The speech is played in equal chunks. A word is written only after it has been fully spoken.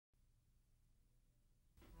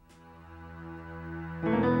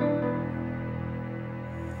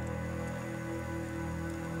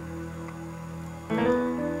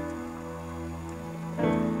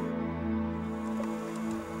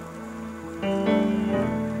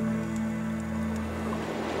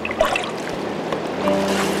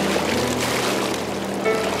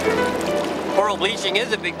Coral bleaching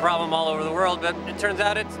is a big problem all over the world, but it turns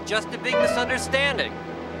out it's just a big misunderstanding.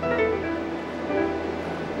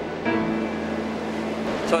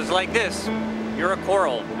 So it's like this. You're a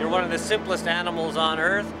coral. You're one of the simplest animals on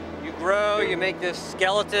Earth. You grow, you make this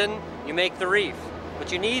skeleton, you make the reef.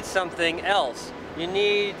 But you need something else. You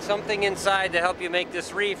need something inside to help you make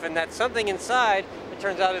this reef, and that something inside, it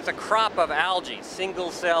turns out it's a crop of algae,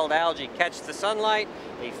 single-celled algae. Catch the sunlight,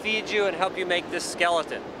 they feed you and help you make this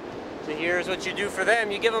skeleton. So here's what you do for them.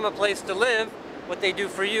 You give them a place to live. What they do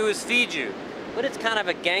for you is feed you. But it's kind of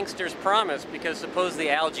a gangster's promise, because suppose the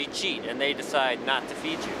algae cheat and they decide not to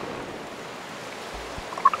feed you.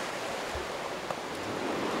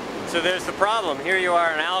 So there's the problem. Here you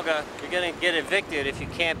are in alga, you're going to get evicted if you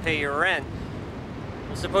can't pay your rent.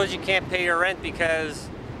 Well, suppose you can't pay your rent because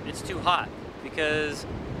it's too hot, because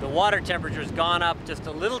the water temperature's gone up just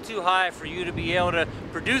a little too high for you to be able to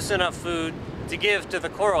produce enough food to give to the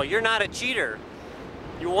coral. You're not a cheater.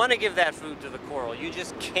 You want to give that food to the coral. You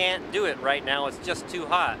just can't do it right now. It's just too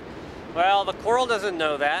hot. Well, the coral doesn't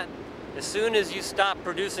know that. As soon as you stop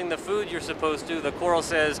producing the food you're supposed to, the coral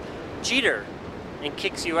says, cheater, and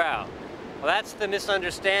kicks you out. Well, that's the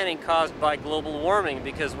misunderstanding caused by global warming,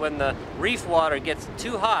 because when the reef water gets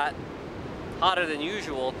too hot, hotter than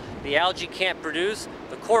usual, the algae can't produce,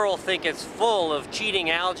 the coral think it's full of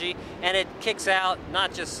cheating algae, and it kicks out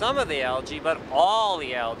not just some of the algae, but all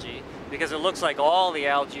the algae, because it looks like all the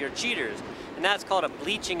algae are cheaters. And that's called a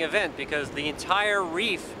bleaching event, because the entire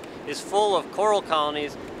reef is full of coral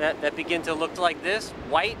colonies that begin to look like this,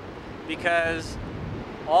 white, because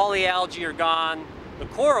all the algae are gone. The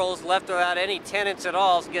coral's left without any tenants at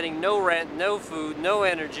all, is getting no rent, no food, no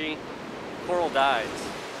energy. Coral dies.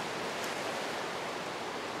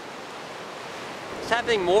 It's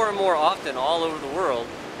happening more and more often all over the world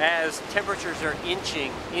as temperatures are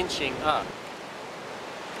inching up.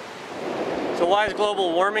 So why is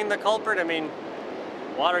global warming the culprit? I mean,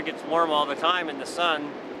 water gets warm all the time in the sun.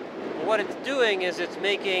 But what it's doing is it's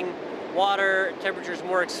making water temperatures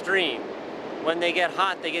more extreme. When they get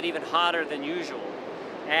hot, they get even hotter than usual.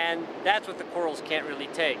 And that's what the corals can't really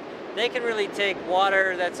take. They can really take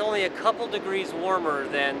water that's only a couple degrees warmer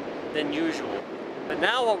than usual. But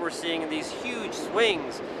now what we're seeing are these huge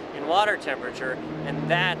swings in water temperature, and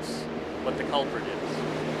that's what the culprit is.